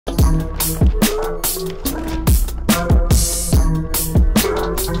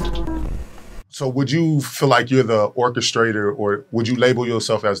So would you feel like you're the orchestrator, or would you label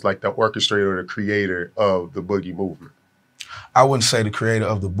yourself as like the orchestrator or the creator of the boogie movement? I wouldn't say the creator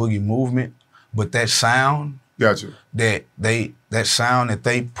of the boogie movement, but that sound, gotcha, that sound that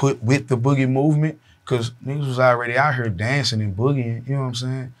they put with the boogie movement, because niggas was already out here dancing and boogieing, you know what I'm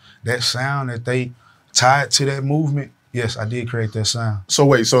saying? That sound that they tied to that movement, yes, I did create that sound. So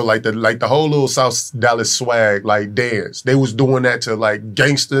wait, so like the whole little South Dallas swag, like dance, they was doing that to like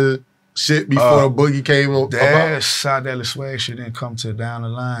gangster shit before the boogie came up? That South Dallas swag shit didn't come till down the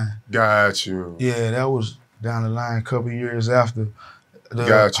line. Got you. Yeah, that was down the line a couple years after.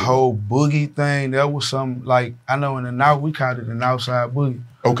 The whole boogie thing, that was something like, I know in the North, we called it the Nawfside Boogie.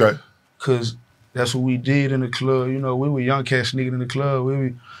 Okay. Cause that's what we did in the club. You know, we were young cats sneaking in the club. We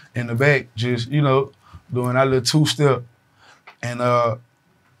were in the back just, you know, doing our little two-step. And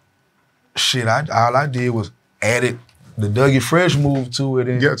shit, all I did was added the Dougie Fresh move to it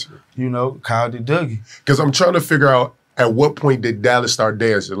and, you know, called it Dougie. Because I'm trying to figure out at what point did Dallas start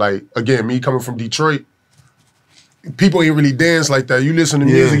dancing? Like, again, me coming from Detroit, people ain't really dance like that. You listen to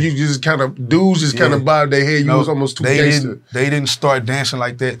music, you just kind of, dudes just kind of bob their head. You was almost too gangster. They didn't start dancing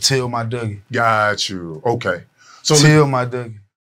like that till my Dougie. Got you. Okay. So till my Dougie.